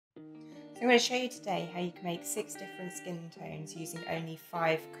So I'm going to show you today how you can make 6 different skin tones using only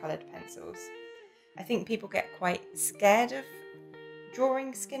 5 coloured pencils. I think people get quite scared of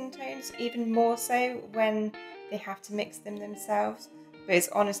drawing skin tones, even more so when they have to mix them themselves, but it's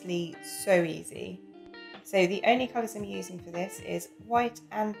honestly so easy. So the only colours I'm using for this is white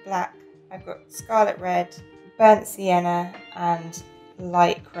and black. I've got scarlet red, burnt sienna and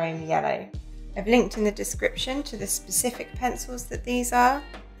light chrome yellow. I've linked in the description to the specific pencils that these are.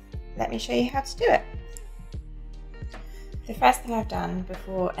 Let me show you how to do it. The first thing I've done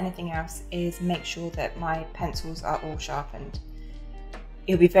before anything else is make sure that my pencils are all sharpened.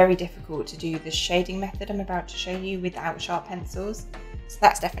 It'll be very difficult to do the shading method I'm about to show you without sharp pencils, so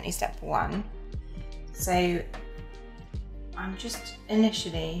that's definitely step 1. So I'm just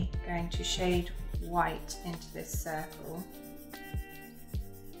initially going to shade white into this circle.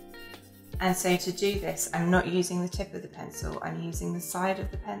 And so to do this, I'm not using the tip of the pencil, I'm using the side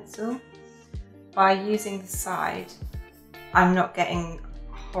of the pencil. By using the side, I'm not getting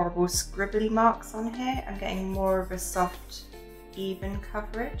horrible scribbly marks on here, I'm getting more of a soft, even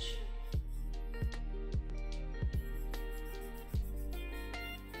coverage.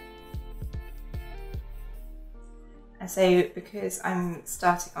 And so because I'm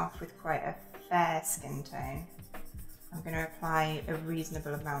starting off with quite a fair skin tone, I'm going to apply a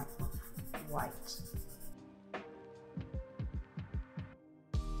reasonable amount of white.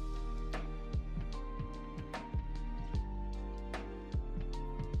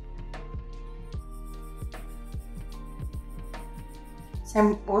 So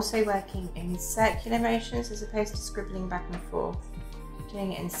I'm also working in circular motions as opposed to scribbling back and forth.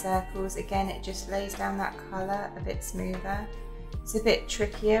 Doing it in circles, again it just lays down that colour a bit smoother. It's a bit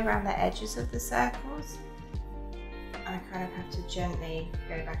trickier around the edges of the circles. I kind of have to gently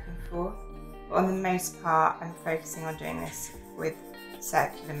go back and forth. But on the most part, I'm focusing on doing this with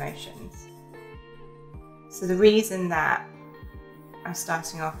circular motions. So the reason that I'm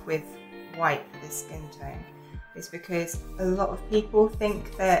starting off with white for this skin tone is because a lot of people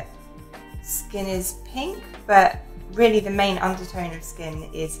think that skin is pink, but really the main undertone of skin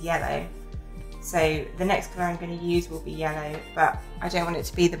is yellow. So the next colour I'm going to use will be yellow, but I don't want it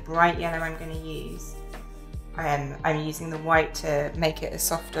to be the bright yellow I'm going to use. I'm using the white to make it a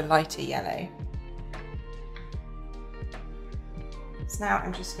softer, lighter yellow. So now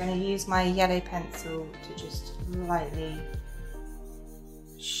I'm just going to use my yellow pencil to just lightly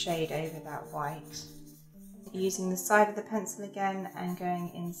shade over that white. Using the side of the pencil again and going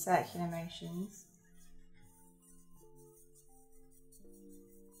in circular motions.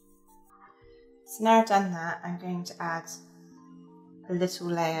 So now I've done that, I'm going to add a little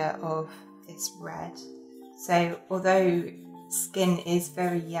layer of this red. So although skin is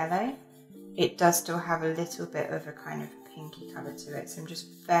very yellow, it does still have a little bit of a kind of pinky colour to it. So I'm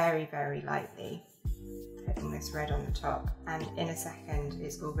just very, very lightly putting this red on the top, and in a second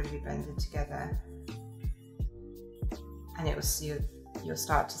it's all going to be blended together. And it will, you'll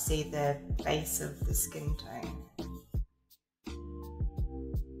start to see the base of the skin tone.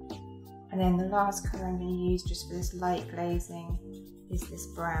 And then the last colour I'm going to use just for this light glazing is this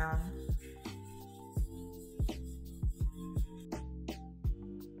brown.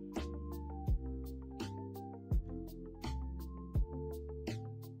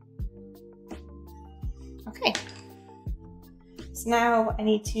 Okay, so now I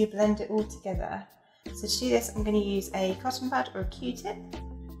need to blend it all together. So to do this, I'm going to use a cotton bud or a Q-tip.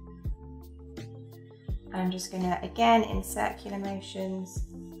 I'm just going to, again, in circular motions,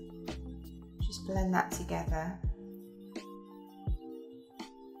 just blend that together.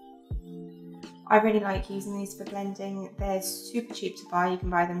 I really like using these for blending. They're super cheap to buy. You can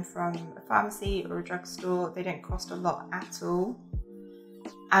buy them from a pharmacy or a drugstore. They don't cost a lot at all.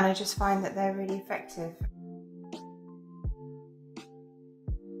 And I just find that they're really effective.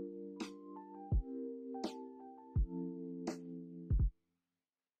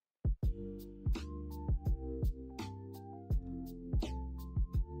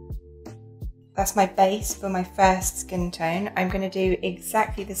 That's my base for my first skin tone. I'm going to do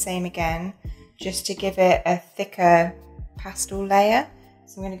exactly the same again, just to give it a thicker pastel layer.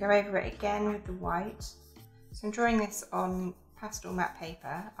 So I'm going to go over it again with the white. So I'm drawing this on pastel matte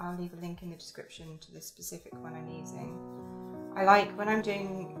paper. I'll leave a link in the description to the specific one I'm using. I like, when I'm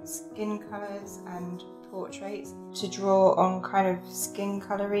doing skin colours and portraits, to draw on kind of skin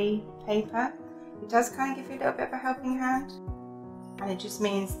colour-y paper. It does kind of give you a little bit of a helping hand. And it just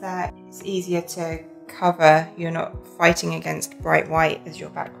means that it's easier to cover, you're not fighting against bright white as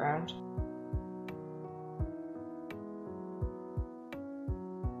your background.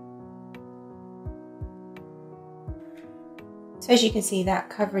 So So as you can see, that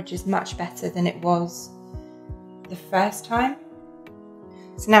coverage is much better than it was the first time.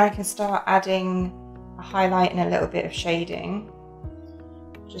 So now I can start adding a highlight and a little bit of shading,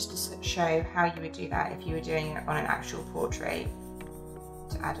 just to show how you would do that if you were doing it on an actual portrait,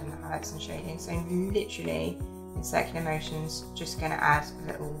 to add in the highlights and shading. So literally in circular motions, just going to add a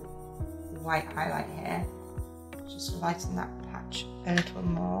little white highlight here, just lighten that patch a little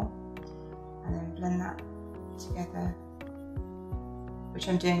more, and then blend that together, which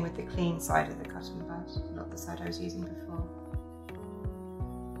I'm doing with the clean side of the cotton bud, not the side I was using before.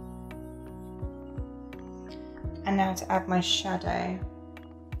 And now to add my shadow,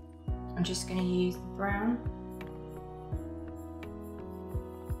 I'm just going to use the brown.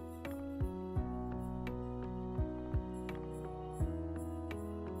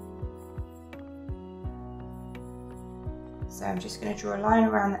 So I'm just going to draw a line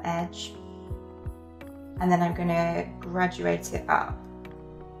around the edge, and then I'm going to graduate it up,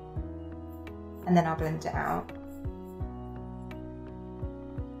 and then I'll blend it out.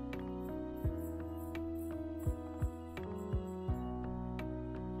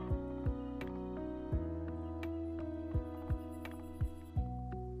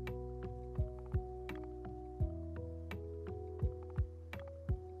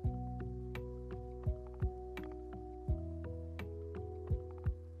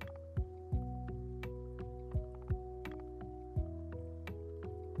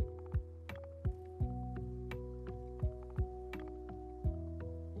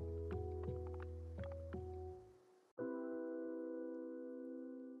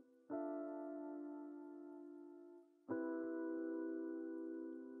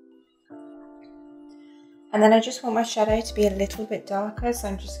 And then I just want my shadow to be a little bit darker, so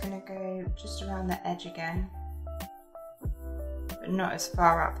I'm just going to go just around the edge again, but not as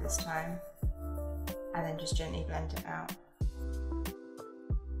far up this time, and then just gently blend it out.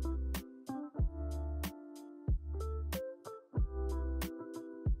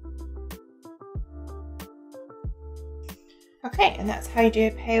 Okay, and that's how you do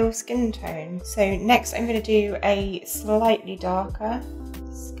a pale skin tone. So next I'm going to do a slightly darker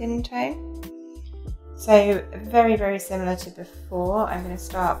skin tone. So very, very similar to before, I'm going to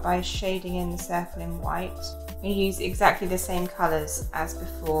start by shading in the circle in white. I'm going to use exactly the same colours as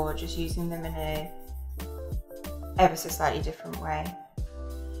before, just using them in a ever so slightly different way.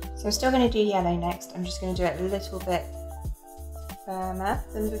 So I'm still going to do yellow next. I'm just going to do it a little bit firmer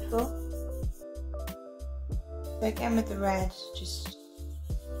than before. So again with the red, just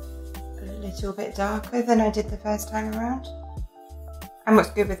a little bit darker than I did the first time around. And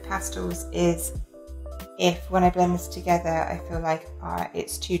what's good with pastels is, if when I blend this together I feel like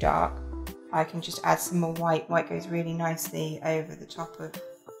it's too dark, I can just add some more white. White goes really nicely over the top of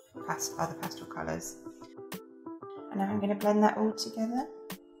other pastel colours. And now I'm going to blend that all together.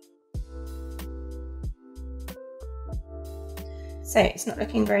 So it's not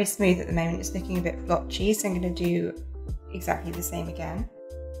looking very smooth at the moment, it's looking a bit flotchy, so I'm going to do exactly the same again.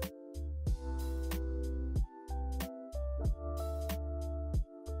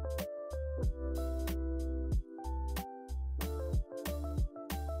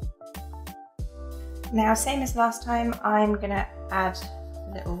 Now, same as last time, I'm going to add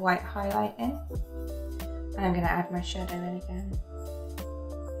a little white highlight in, and I'm going to add my shadow in again.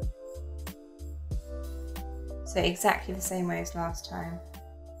 So exactly the same way as last time.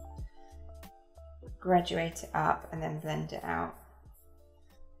 Graduate it up and then blend it out.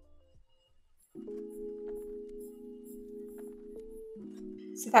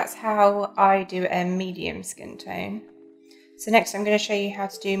 So that's how I do a medium skin tone. So next I'm going to show you how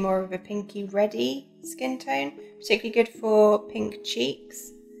to do more of a pinky reddy skin tone, particularly good for pink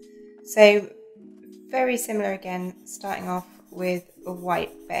cheeks. So very similar again, starting off with a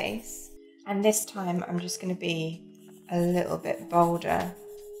white base. And this time I'm just going to be a little bit bolder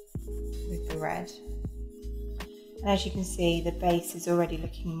with the red. And as you can see, the base is already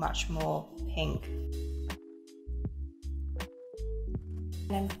looking much more pink.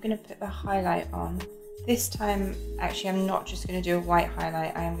 And I'm going to put the highlight on. This time, actually, I'm not just going to do a white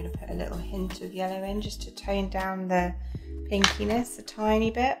highlight, I am going to put a little hint of yellow in just to tone down the pinkiness a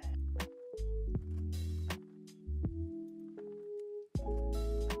tiny bit.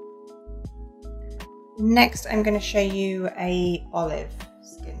 Next, I'm going to show you a olive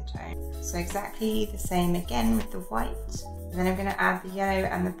skin tone. So exactly the same again with the white. And then I'm going to add the yellow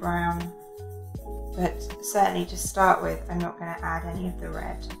and the brown, but certainly to start with, I'm not going to add any of the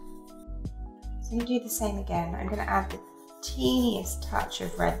red. So you do the same again. I'm going to add the teeniest touch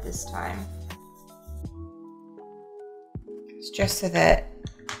of red this time. It's just so that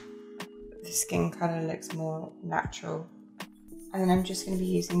the skin colour looks more natural. And then I'm just going to be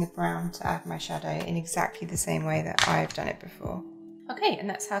using the brown to add my shadow in exactly the same way that I've done it before. Okay, and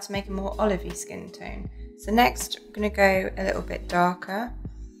that's how to make a more olivey skin tone. So next I'm going to go a little bit darker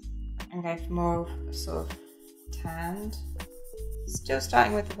and go for more of a sort of tanned. Still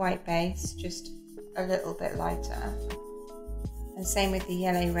starting with the white base, just a little bit lighter. And same with the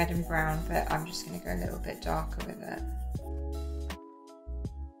yellow, red and brown, but I'm just going to go a little bit darker with it.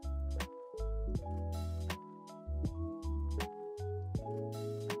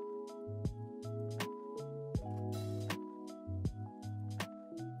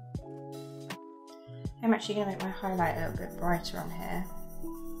 I'm actually going to make my highlight a little bit brighter on here.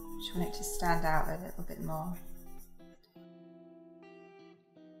 Just want it to stand out a little bit more.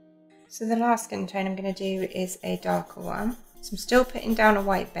 So the last skin tone I'm going to do is a darker one. So I'm still putting down a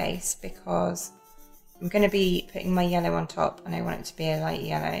white base because I'm going to be putting my yellow on top and I want it to be a light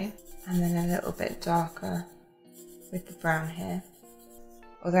yellow. And then a little bit darker with the brown here.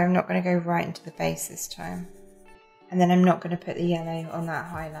 Although I'm not going to go right into the base this time. And then I'm not going to put the yellow on that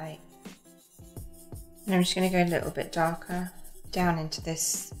highlight. And I'm just going to go a little bit darker down into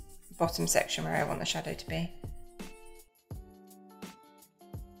this bottom section where I want the shadow to be.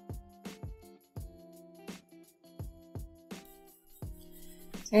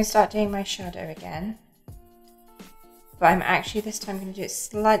 So I'm going to start doing my shadow again. But I'm actually this time going to do it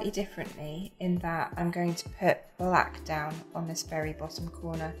slightly differently in that I'm going to put black down on this very bottom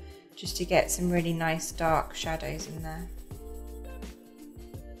corner just to get some really nice dark shadows in there.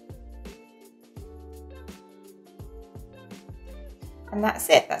 And that's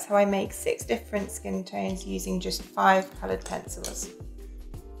it. That's how I make 6 different skin tones using just 5 coloured pencils.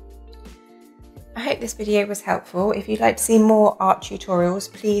 I hope this video was helpful. If you'd like to see more art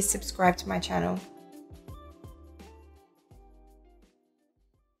tutorials, please subscribe to my channel.